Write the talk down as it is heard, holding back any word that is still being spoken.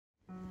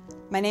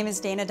My name is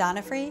Dana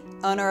Donifrey,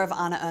 owner of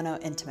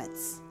AnaOno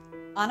Intimates.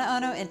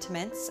 AnaOno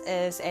Intimates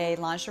is a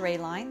lingerie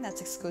line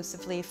that's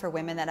exclusively for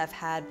women that have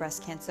had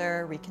breast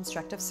cancer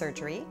reconstructive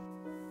surgery.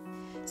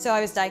 So I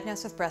was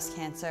diagnosed with breast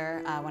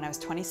cancer when I was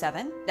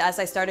 27. As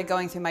I started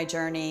going through my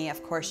journey,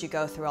 of course you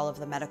go through all of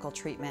the medical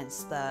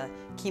treatments, the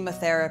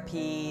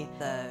chemotherapy,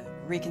 the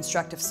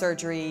reconstructive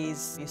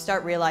surgeries. You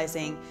start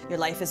realizing your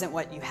life isn't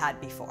what you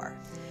had before.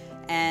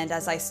 And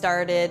as I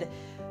started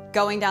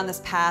going down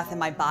this path and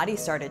my body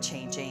started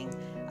changing,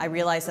 I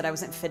realized that I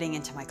wasn't fitting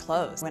into my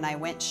clothes. When I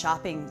went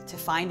shopping to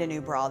find a new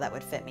bra that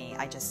would fit me,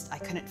 I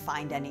couldn't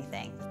find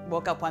anything.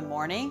 Woke up one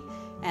morning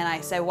and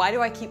I said, why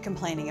do I keep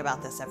complaining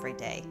about this every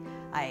day?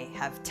 I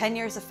have 10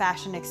 years of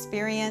fashion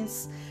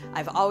experience.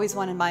 I've always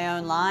wanted my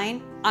own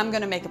line. I'm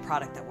gonna make a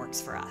product that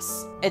works for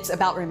us. It's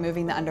about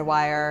removing the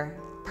underwire,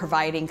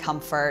 providing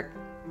comfort,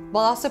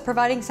 while also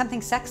providing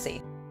something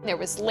sexy. There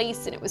was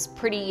lace and it was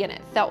pretty and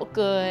it felt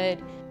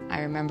good.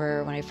 I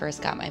remember when I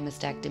first got my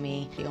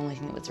mastectomy, the only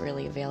thing that was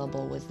really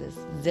available was this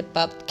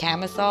zip-up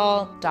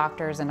camisole.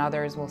 Doctors and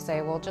others will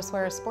say, well, just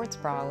wear a sports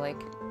bra, like,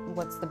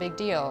 what's the big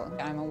deal?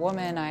 I'm a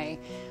woman, I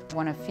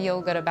want to feel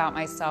good about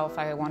myself,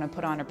 I want to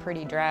put on a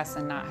pretty dress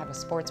and not have a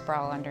sports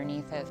bra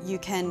underneath it. You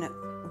can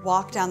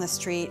walk down the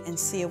street and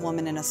see a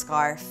woman in a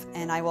scarf,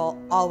 and I will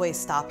always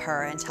stop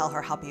her and tell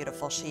her how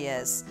beautiful she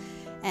is.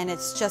 And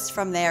it's just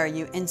from there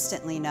you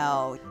instantly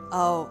know,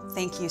 oh,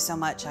 thank you so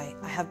much. I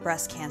have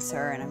breast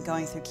cancer and I'm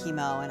going through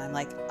chemo, and I'm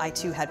like, I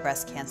too had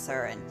breast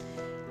cancer,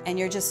 and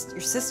you're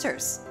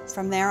sisters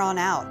from there on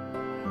out.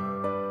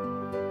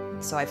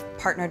 So I've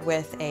partnered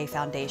with a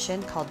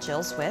foundation called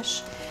Jill's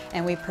Wish,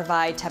 and we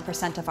provide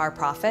 10% of our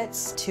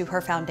profits to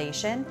her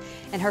foundation.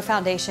 And her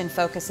foundation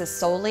focuses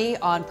solely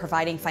on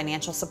providing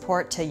financial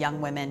support to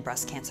young women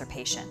breast cancer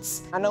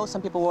patients. I know some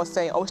people will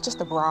say, oh, it's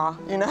just a bra,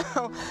 you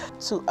know?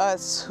 To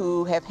us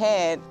who have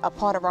had a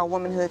part of our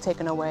womanhood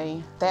taken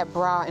away, that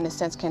bra, in a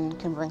sense, can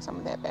bring some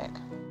of that back.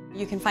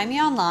 You can find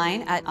me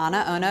online at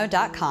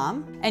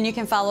AnaOno.com, and you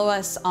can follow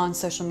us on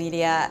social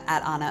media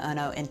at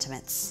AnaOno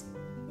Intimates.